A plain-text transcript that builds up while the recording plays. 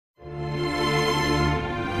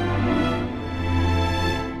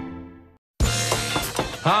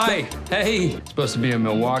Hi. Hey. Supposed to be in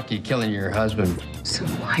Milwaukee killing your husband. So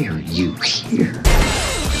why are you here?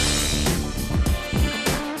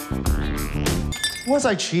 Was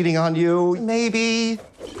I cheating on you? Maybe.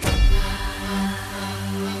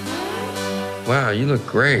 Wow, you look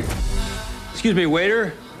great. Excuse me,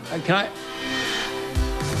 waiter. Can I?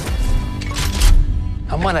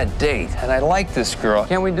 I'm on a date, and I like this girl.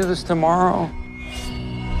 Can't we do this tomorrow?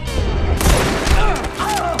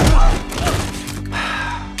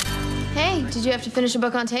 Hey, did you have to finish a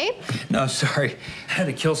book on tape? No, sorry. I had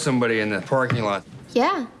to kill somebody in the parking lot.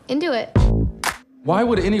 Yeah, into it. Why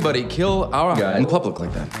would anybody kill our guy in public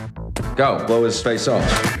like that? Go, blow his face off.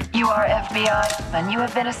 You are FBI, and you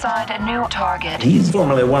have been assigned a new target. He's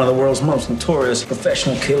formerly one of the world's most notorious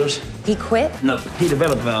professional killers. He quit? No, he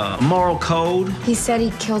developed a moral code. He said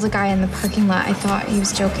he killed a guy in the parking lot. I thought he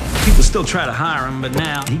was joking. People still try to hire him, but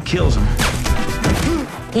now he kills them.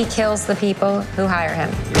 He kills the people who hire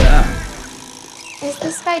him. Yeah. Is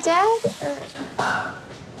this guy dead?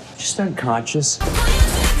 Just unconscious.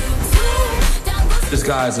 This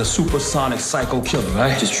guy is a supersonic psycho killer,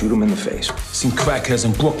 right? Just shoot him in the face. Seen crackheads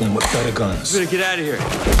in Brooklyn with better guns. You better get out of here.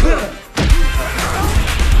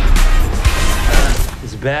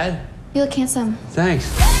 Is it bad? You look handsome. Thanks.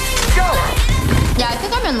 Go! Yeah, I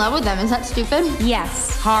think I'm in love with them. Is that stupid?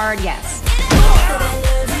 Yes. Hard yes.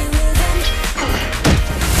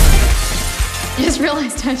 I just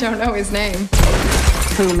realized I don't know his name.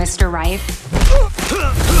 Who, Mr. Right?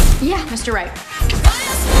 Yeah, Mr. Right.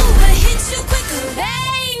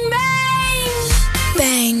 Bang, bang!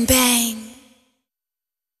 Bang, bang!